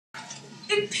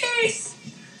in peace.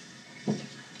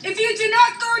 If you do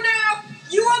not go now,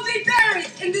 you will be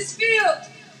buried in this field.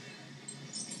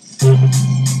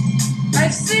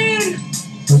 I've seen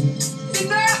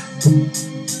enough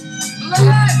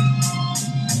blood.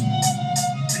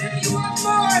 But if you want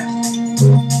more,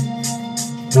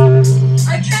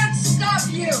 I can't stop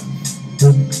you.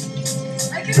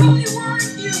 I can only warn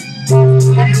you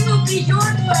that it will be your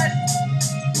blood,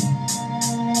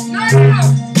 not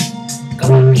ours.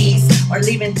 Go in peace or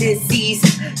leave in disease.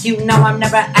 You know I'm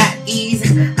never at ease.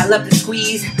 I love to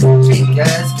squeeze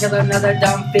triggers, kill another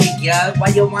dumb figure. Why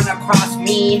you wanna cross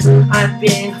me? I've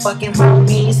been fucking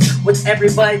homies with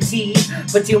everybody,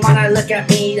 but you wanna look at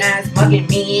me as mugging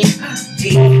me.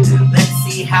 Gee, let's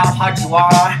see how hard you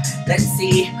are. Let's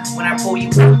see when I pull you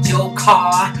out your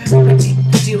car.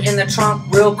 Put you in the trunk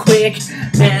real quick.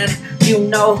 Man, you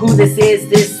know who this is,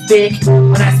 this big.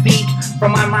 When I speak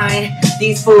from my mind,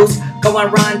 these fools go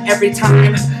and run every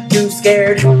time. You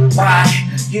scared? Why?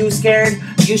 You scared?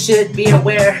 You should be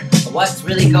aware of what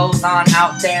really goes on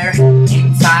out there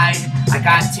inside. I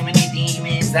got too many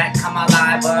demons that come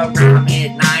alive around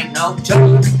midnight, no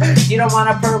joke. You don't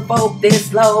wanna provoke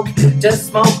this loc, just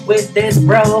smoke with this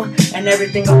bro, and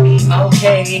everything will be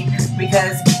okay.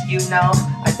 Because you know,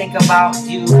 I think about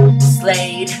you,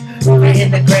 Slade, right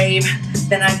in the grave.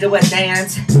 Then I do a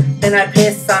dance, then I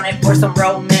piss on it for some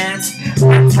romance.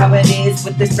 That's how it is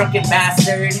with this drunken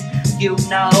bastard. You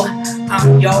know,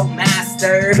 I'm your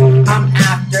master. I'm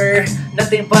after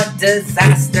nothing but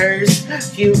disasters.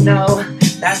 You know,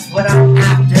 that's what I'm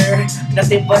after.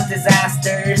 Nothing but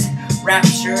disasters.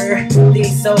 Rapture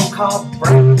these so-called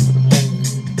bros.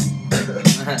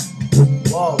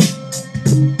 Whoa.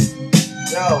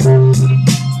 Yo.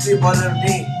 Speak one of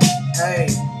me. Hey.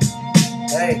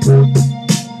 Hey.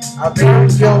 I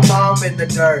buried your mom in the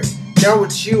dirt. There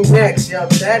with you next. Yup,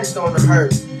 that is gonna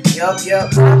hurt. Yup,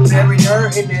 I buried her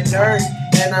in the dirt.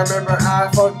 And I remember I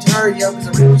fucked her. Yup, it's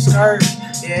a real skirt.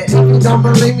 Yeah, if you don't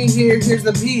believe me, here's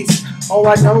the piece. Oh,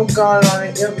 I don't got on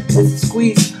it. Yup, it's a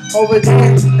squeeze over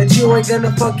there that you ain't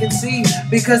gonna fucking see.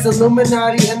 Because the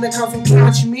Illuminati and the cops can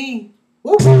catch me.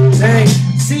 Woo. Hey,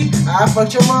 see, I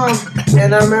fucked your mom.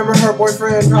 And I remember her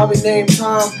boyfriend probably named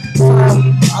Tom.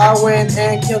 I went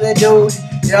and killed that dude.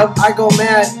 Yup, I go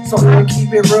mad, so I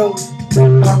keep it rude.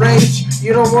 I rage,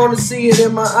 you don't want to see it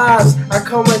in my eyes. I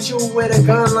come at you with a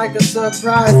gun like a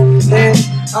surprise. Then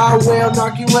I will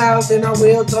knock you out, then I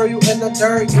will throw you in the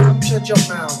dirt. Yup, shut your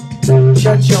mouth,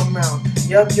 shut your mouth.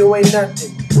 Yup, you ain't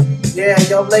nothing. Yeah,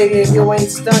 yo lady, you ain't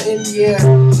stunting. Yeah,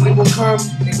 we will come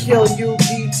and kill you,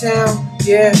 D-Town.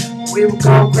 Yeah, we will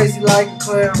go crazy like a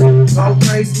clown.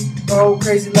 Go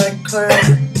crazy like a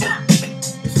clown.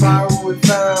 It's fire we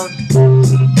found.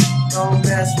 Don't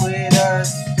mess with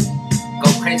us.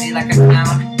 Go crazy like a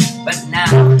clown. But now,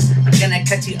 I'm gonna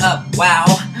cut you up. Wow.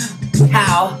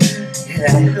 How?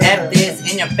 F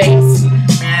this in your face.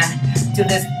 Man, to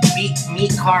this beat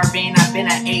meat carving, I've been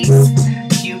an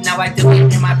ace. You know I do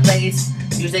it in my place.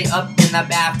 Usually up in the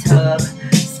bathtub.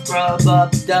 Scrub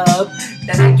up dub.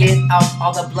 Then I get out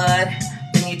all the blood.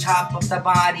 Then you chop up the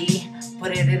body.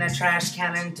 Put it in a trash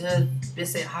can and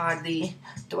miss it hardly.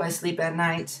 Do I sleep at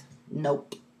night?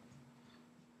 Nope.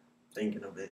 Thinking of it.